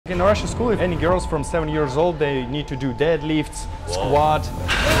In Russian school, if any girls from 7 years old, they need to do deadlifts, squat.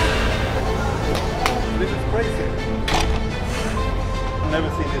 This is crazy. Never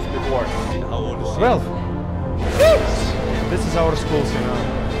seen this before. How old is she? 12. This is our schools, you know.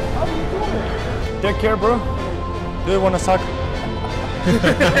 How do you do it? Take care, bro. Do you wanna suck?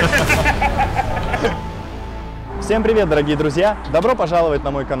 Всем привет, дорогие друзья! Добро пожаловать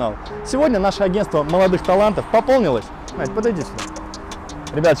на мой канал. Сегодня наше агентство молодых талантов пополнилось. Надь, подойди сюда.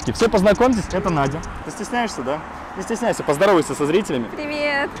 Ребяточки, все познакомьтесь, это Надя. Ты стесняешься, да? Не стесняйся, поздоровайся со зрителями.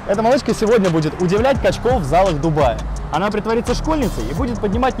 Привет! Эта малышка сегодня будет удивлять качков в залах Дубая. Она притворится школьницей и будет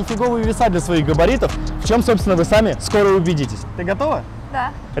поднимать нифиговые веса для своих габаритов, в чем, собственно, вы сами скоро убедитесь. Ты готова?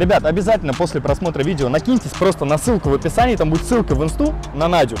 Да. Ребят, обязательно после просмотра видео накиньтесь просто на ссылку в описании, там будет ссылка в инсту на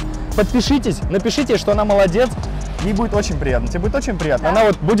Надю. Подпишитесь, напишите, что она молодец, ей будет очень приятно. Тебе будет очень приятно. Да. Она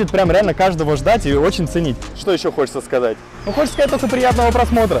вот будет прям реально каждого ждать и очень ценить. Что еще хочется сказать? Ну, хочется сказать только приятного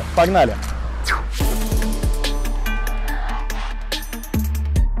просмотра. Погнали!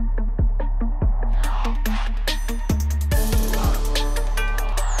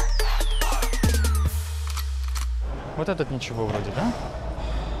 Вот этот ничего вроде, да?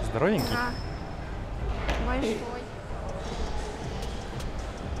 Здоровенький? Да. Большой.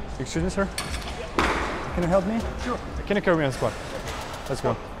 Excuse me, sir. Can you help me? Sure. Can you carry me on squat? Let's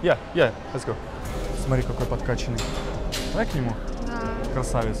go. Yeah, let's go. Смотри, какой подкачанный. Давай к нему. Да.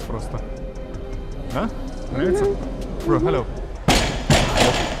 Красавец просто. Да? Нравится? Bro, hello.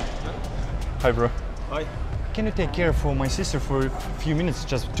 Hi, bro. Hi. Can you take care for my sister for a few minutes,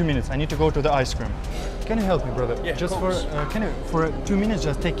 just 2 minutes? I need to go to the ice cream. Can you help me, brother? Yeah, just for can you for 2 minutes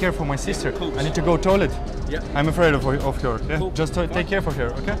just take care for my sister? Yeah, I need to go toilet. Yeah. I'm afraid of her. Yeah? Cool. Just take care for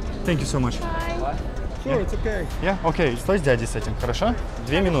her, okay? Thank you so much. Bye. Sure, it's okay. Yeah, okay. Стой с дядей с этим, хорошо?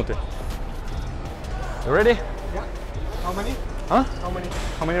 2 минуты. You ready? Yeah. How many? Huh? How many?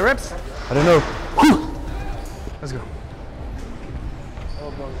 How many reps? I don't know. Whew. Let's go.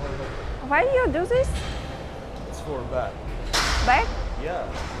 Why do you do this? It's for back. Back? Yeah.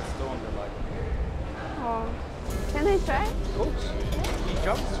 It's the one that like. Oh. Can I try? Coach. He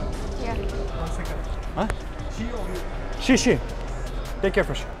jumps. Yeah. 1 second. Huh? She or you? She. Take care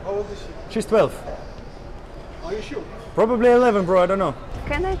for her. How old is she? She's 12. Are you sure? Probably 11, bro. I don't know.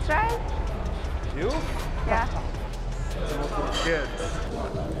 Can I try? You? Yeah. It's not for kids.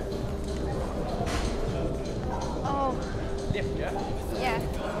 Oh. Yeah. Yeah. Yeah.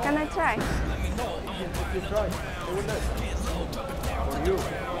 Can I try? If you try, they will let. For you.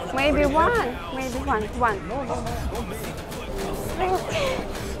 Maybe one. Maybe one. One. No.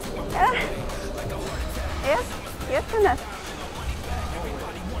 Yes? Yes, cannot.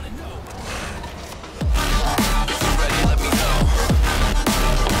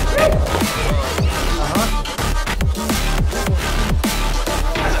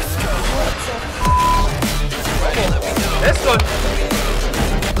 Let's go.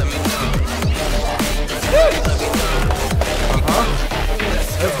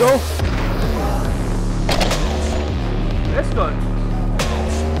 Let's go. Let's go.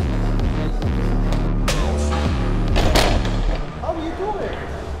 How do you do it?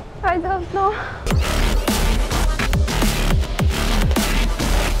 I don't know.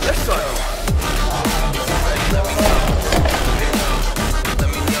 Let's go.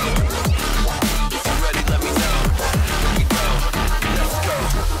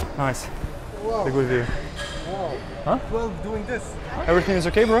 Nice. Wow. A good view. Wow. Huh? 12 doing this. Everything is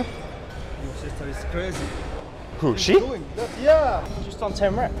okay, bro? Your sister is crazy. Who? She? Doing that. Yeah. She's done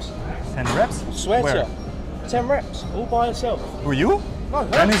 10 reps. 10 reps? Swear Where? to you. 10 reps. All by herself. Who, you? No,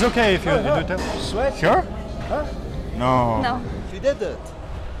 Then it's okay if you do that. Swear to you. Sure? Huh? No. No. She did it.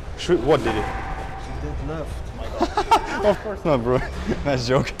 What did it? She did left. Of course not, bro. Nice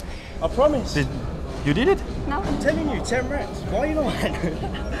joke. I promise. You did it? No. I'm telling you, 10 reps. Why are you not?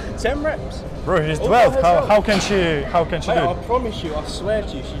 10 reps. Bro, she's All 12. by herself. How can she Mate, do I it? promise you, I swear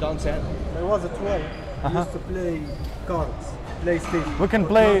to you, she done 10. It was a 12. We used to play cards, PlayStation. We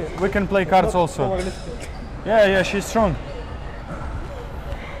can play cards also. Yeah, she's strong.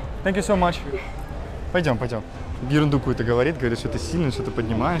 Thank you so much. Пойдем. Ерунду какую-то говорит, что ты сильный, что ты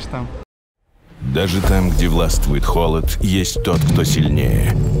поднимаешь там. Даже там, где властвует холод, есть тот, кто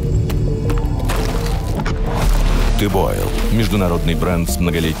сильнее. Boyle – международный бренд с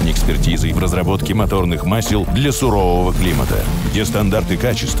многолетней экспертизой в разработке моторных масел для сурового климата, где стандарты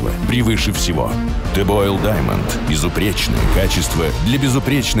качества превыше всего. Boyle Diamond – безупречное качество для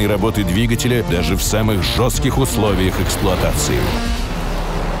безупречной работы двигателя даже в самых жестких условиях эксплуатации.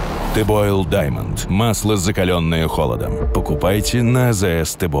 Boyle Diamond – масло, закаленное холодом. Покупайте на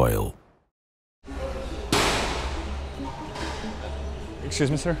АЗС Boyle. Excuse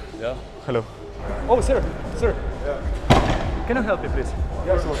me, sir. Yeah. Hello. Oh, sir. Sir. Yeah. Can you help me, please?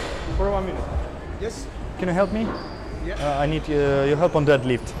 Yes, sir. For 1 minute. Yes. Can you help me? Yeah. I need your help on that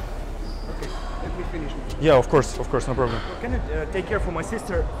lift. Okay. Let me finish. Yeah, of course, no problem. Can you take care for my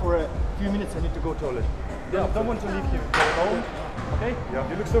sister for a few minutes? I need to go to the toilet. Yeah, don't want to leave him alone. Okay? Yeah.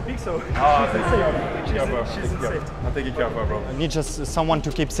 You look so big, so she's in safety. I'll take care of her, bro. I need just someone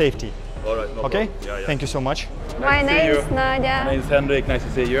to keep safety. All right, no Okay? problem. Yeah. Thank you so much. My name is Nadya. My name is Henrik. Nice to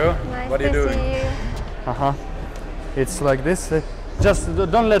see you. Nice What are you to doing? see you. It's like this. Just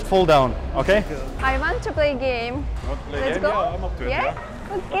don't let fall down. Okay? I want to play game. Want to play Let's game? go. Yeah, I'm up to it. Yeah?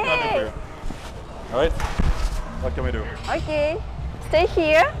 Nothing for Okay. you. All right. What can we do? Okay. Stay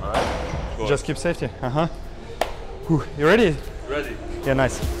here. All right. Go. Just keep safety. You ready? Ready. Yeah,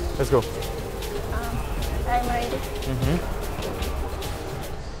 nice. Let's go. I'm ready.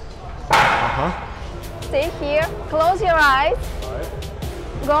 Stay here. Close your eyes.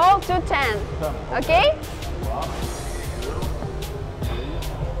 Go to 10. Okay?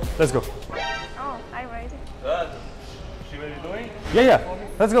 Let's go. Oh, I'm ready. See what you're doing? Yeah.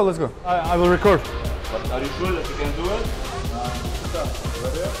 Let's go. I will record. But are you sure that you can do it?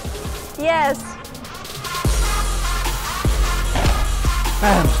 Yes.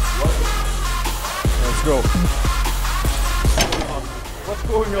 Let's go. What's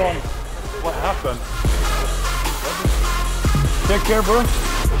going on? What happened? Take care, bro. You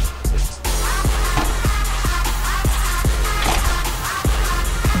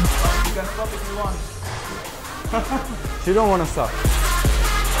can stop if you want. She don't want to stop.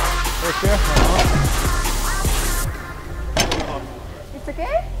 Take care. It's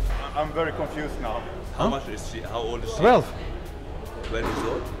okay? I'm very confused now. How much is she? How old is she? 12. 12 years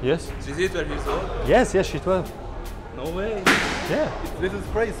old? Yes. She is 12 years old? Yes, she's 12. No way. Yeah. This is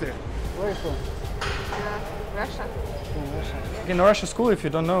crazy. Where are you from? Russia. In Russia school, if you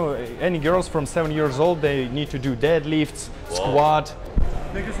don't know, any girls from 7 years old, they need to do deadlifts, squat.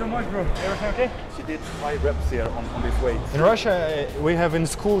 Thank you so much, bro. Everything okay? She did 5 reps here on this weight. In Russia, we have in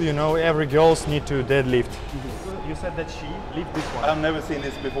school, you know, every girls need to deadlift. You said that she lifted this one. I've never seen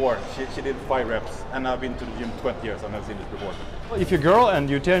this before. She did 5 reps, and I've been to the gym 20 years. I've never seen this before. If you're a girl and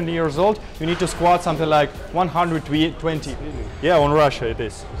you're 10 years old, you need to squat something like 120. Yeah, on Russia it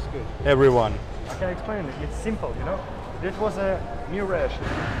is. Good. Everyone. I can explain it. It's simple, you know. It was a new rash.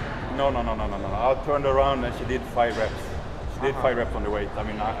 No. I turned around and she did 5 reps. She did 5 reps on the weight. I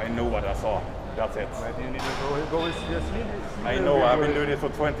mean, I know what I saw. That's it. You need to go with your sleeve. I know. I've been doing this for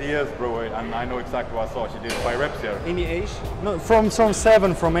 20 years, bro, and I know exactly what I saw. She did 5 reps here. Any age? No, from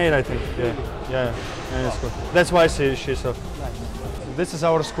 7, from 8, I think. Yeah, that's good. That's why she's so. This is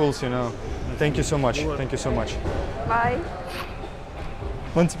our schools, you know. Thank you so much. Thank you so much. Bye.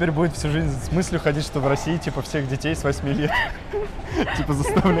 Он теперь будет всю жизнь с мыслью ходить, что в России типа всех детей с 8 лет типа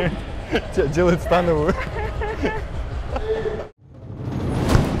заставляют делать становую.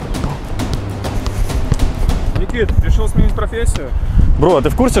 Никит, решил сменить профессию? Бро, а ты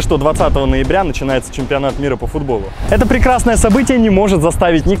в курсе, что 20 ноября начинается чемпионат мира по футболу? Это прекрасное событие не может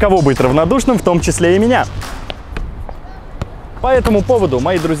заставить никого быть равнодушным, в том числе и меня. По этому поводу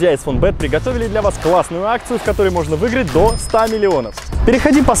мои друзья из ФОНБЕТ приготовили для вас классную акцию, в которой можно выиграть до 100 миллионов.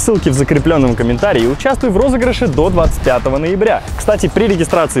 Переходи по ссылке в закрепленном комментарии и участвуй в розыгрыше до 25 ноября. Кстати, при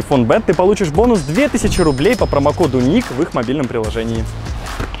регистрации ФОНБЕТ ты получишь бонус 2000 рублей по промокоду НИК в их мобильном приложении.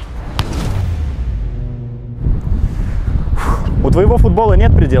 У твоего футбола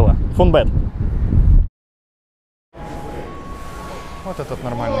нет предела. ФОНБЕТ. Вот этот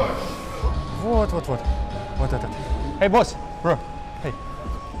нормальный. Вот этот. Hey, boss, bro. Hey,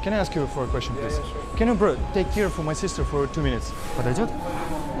 can I ask you for a question, please? Can you, bro, take care for my sister for 2 minutes? Подойдет?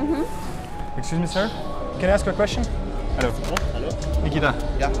 Excuse me, sir. Can I ask you a question? Hello. Hello. Nikita.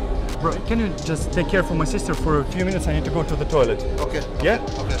 Yeah. Bro, can you just take care for my sister for a few minutes? I need to go to the toilet. Okay. Yeah?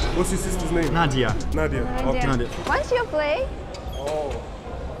 Okay. What's your sister's name? Nadia. Nadia. Nadya. Nadia. Want you play? Oh.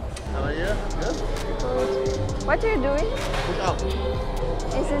 How are you? Good? What are you doing? Push up.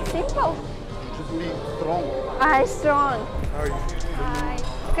 Is it simple? Just be strong. I strong. How are you? Hi.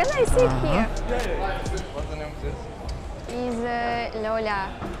 Can I sit here? Yeah. What's the name of this? Is Lola.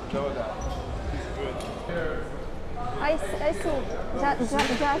 Lola. I see. Just I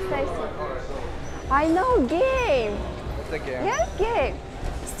see. I know game. What's the game? Yeah, game.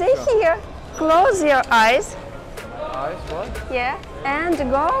 Stay here. Close your eyes. Eyes, what? Yeah. And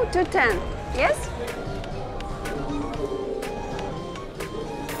go to 10. Yes?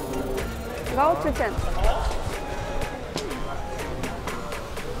 Go to 10. Stop.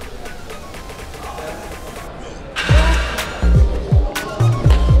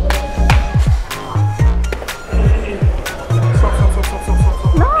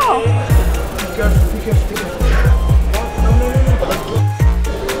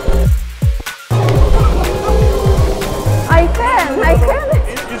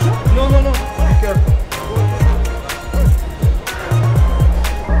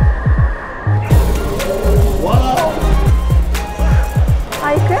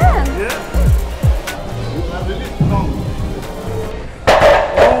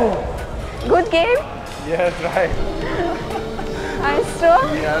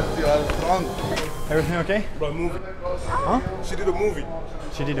 Yes, you are strong. Everything okay? Bro, movie. Huh? She did a movie.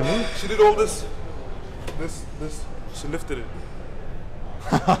 She did a move? She did all this. She lifted it.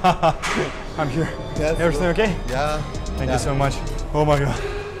 I'm here. Yes, Everything okay? Yeah. Thank you so much. Oh my god.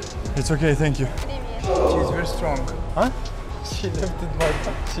 It's okay, thank you. She's very strong. Huh? She lifted my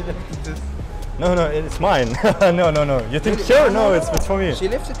butt. She lifted this. No, it's mine. No. You think here? No, it's for me. She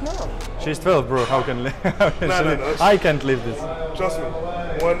lifts it now. She's 12, bro. How can No. I can't live this. Trust me.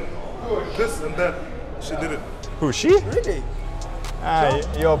 When this and that, she did it. Who, she? Really? Ah,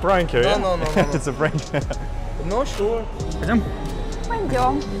 you're a pranker, yeah? No. It's a prank. No, sure. Пойдем?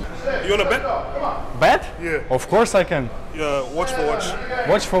 Пойдем. You wanna bet? Bet? Yeah. Of course I can. Yeah, watch for watch.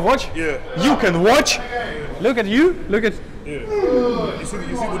 Watch for watch? Yeah. You can watch? Look at you. Look at Yeah. You see the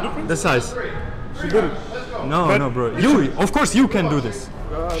difference? the size. She did it. No, bro. You, of course you can do this.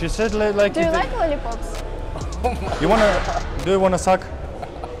 She said like Do you like lollipops? do you wanna suck?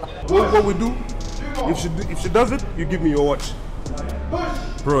 What we do? If she does it, you give me your watch.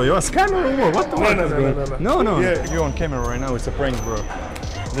 Bro, you're a scammer or what? What the fuck is going on? No. Yeah. You're on camera right now. It's a prank, bro.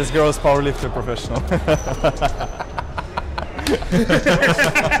 This girl is powerlifter professional.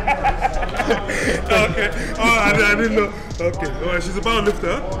 Okay. Oh, I didn't know. Okay. Oh, she's a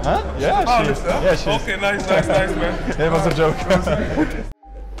powerlifter. Huh? Yeah, Powerlifter. Yeah, she's. Okay, nice, man. It was a joke.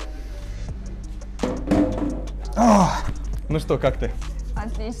 Ну что, как ты?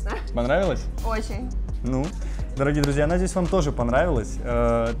 Отлично. Понравилось? Очень. Ну, дорогие друзья, надеюсь, вам тоже понравилось.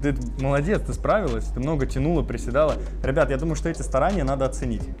 Ты молодец, ты справилась, ты много тянула, приседала. Ребят, я думаю, что эти старания надо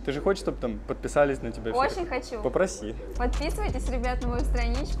оценить. Ты же хочешь, чтобы там подписались на тебя? Очень хочу. Попроси. Подписывайтесь, ребят, на мою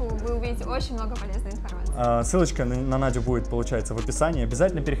страничку, вы увидите очень много полезной информации. Ссылочка на Надю будет, получается, в описании.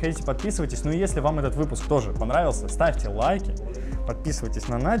 Обязательно переходите, подписывайтесь. Ну и если вам этот выпуск тоже понравился, ставьте лайки, подписывайтесь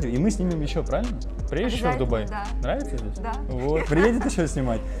на Надю, и мы снимем еще, правильно? Приедешь еще в Дубай? Да. Нравится здесь? Да. Вот, приедет еще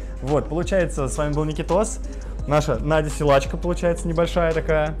снимать. Вот, получается, с вами был Никитос. Наша Надя силачка, получается, небольшая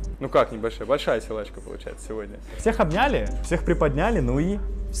такая. Ну как небольшая? Большая силачка, получается, сегодня. Всех обняли, всех приподняли, ну и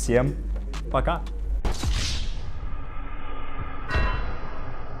всем пока.